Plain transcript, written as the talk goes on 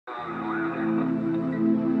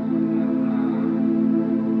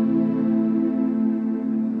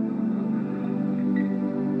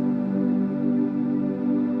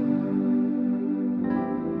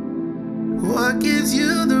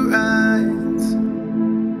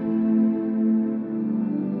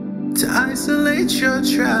celebrate your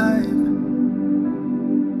tribe.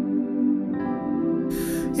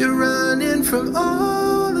 You're running from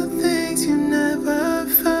all the things you never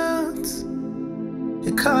felt.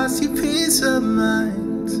 It costs you peace of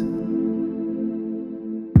mind.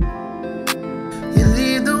 You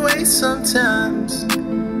lead the way sometimes.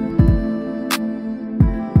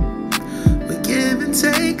 We give and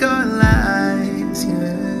take our lives,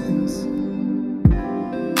 yes.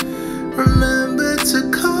 Remember to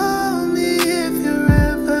call me if you're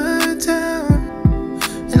ever down.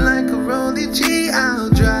 And like a rolling G, I'll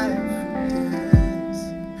drive, yes.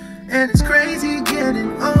 And it's crazy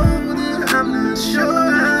getting older. I'm not sure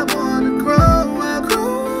I wanna grow up.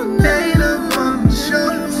 Paid up on my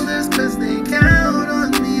shoulders, 'cause they count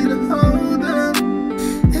on me to hold them.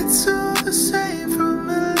 It's all the same from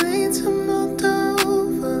LA to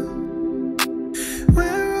Moldova.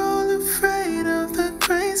 We're all afraid of the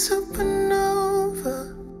great supernova.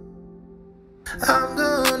 I'm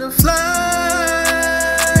gonna fly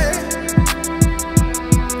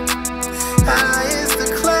high as the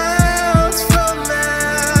clouds from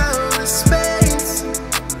outer space.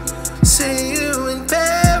 See you in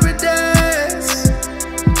paradise.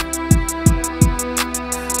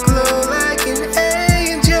 Glow like an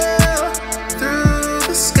angel through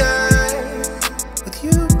the sky. With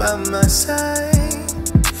you by my side,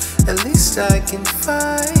 at least I can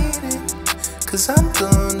fight it. 'Cause I'm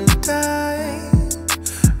gonna die.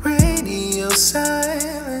 Radio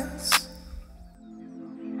silence.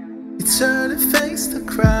 You turn and face the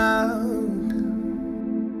crowd,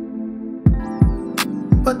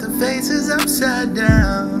 but the face is upside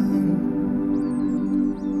down.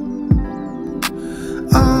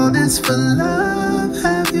 All this for love,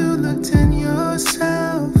 have you looked in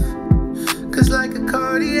yourself? 'Cause like a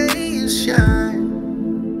Cartier you shine.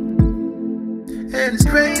 And it's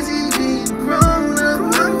crazy being grown up.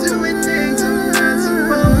 I'm doing things I'm not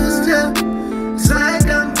supposed to. It's like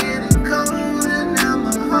I'm getting colder. Now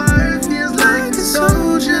my heart feels like a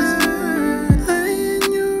soldier's. Lay in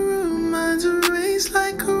your room, minds erased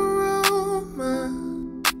like a Roma.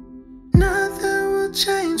 Nothing will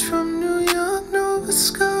change from New York, Nova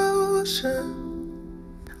Scotia.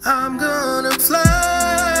 I'm gonna fly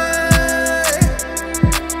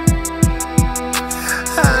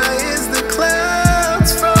high as the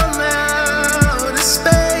clouds from outer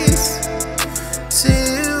space. See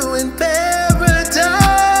you in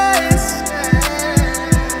paradise.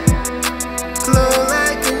 Glow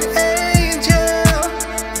like an angel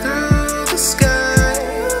through the sky.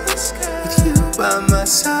 With you by my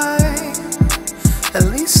side, at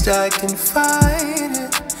least I can fight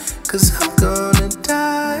it. 'Cause I'm gonna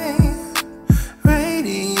die.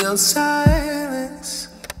 Radio silence.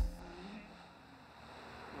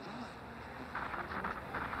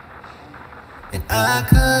 And I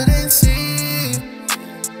couldn't see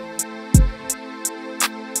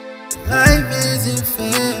life isn't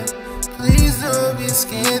fair. Please don't be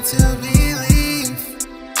scared to believe.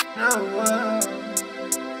 No,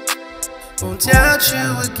 won't doubt you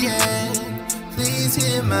again. Please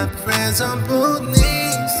hear my prayers on both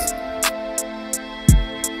knees.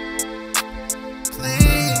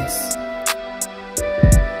 Please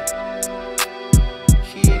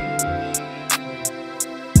hear me.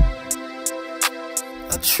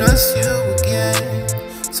 I trust you again,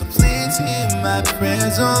 so please hear my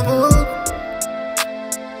prayers on both.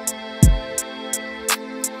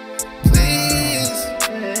 Please,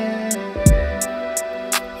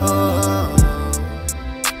 oh.